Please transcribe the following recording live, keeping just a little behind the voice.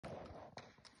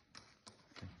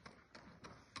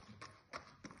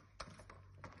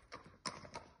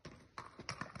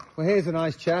Well, here's a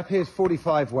nice chap. Here's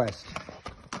 45 West.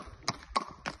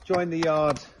 Joined the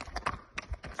yard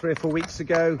 3 or 4 weeks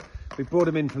ago. We brought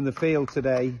him in from the field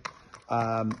today,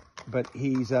 but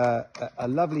he's a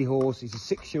lovely horse. He's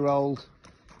a 6-year-old.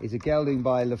 He's a gelding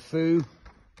by LeFou.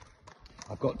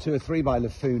 I've got 2 or 3 by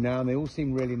LeFou now, and they all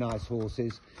seem really nice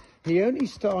horses. He only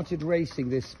started racing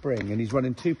this spring, and he's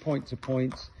running 2 points.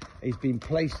 He's been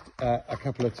placed a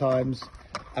couple of times,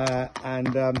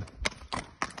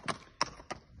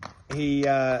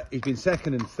 he's been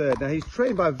 2nd and 3rd. Now, he's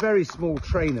trained by a very small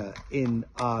trainer in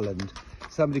Ireland,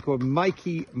 somebody called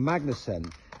Mikey Magnuson,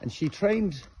 and she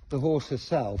trained the horse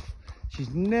herself. She's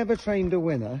never trained a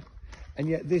winner, and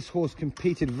yet this horse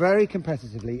competed very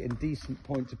competitively in decent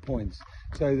point-to-points.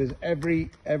 So there's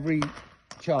every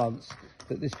chance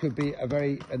that this could be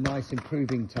a nice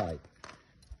improving type.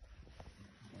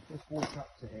 Just walk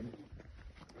up to him.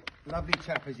 Lovely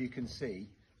chap, as you can see.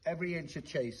 Every inch a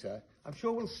chaser. I'm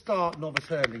sure we'll start novice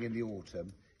hurdling in the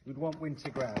autumn. We'd want winter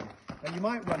ground. Now, you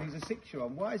might run, he's a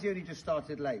 6-year-old. Why has he only just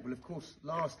started late? Well, of course,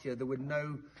 last year there were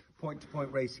no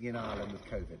point-to-point racing in Ireland with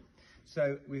COVID.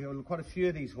 So we have quite a few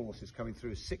of these horses coming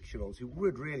through as 6-year-olds who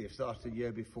would really have started a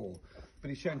year before. But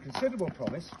he's shown considerable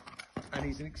promise, and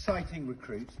he's an exciting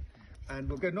recruit. And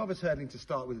we'll go novice hurdling to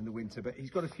start with in the winter, but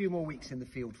he's got a few more weeks in the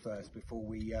field first before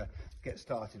we get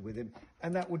started with him.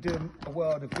 And that will do him a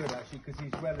world of good, actually, because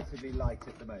he's relatively light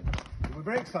at the moment. But we're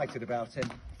very excited about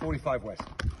him. 45 West.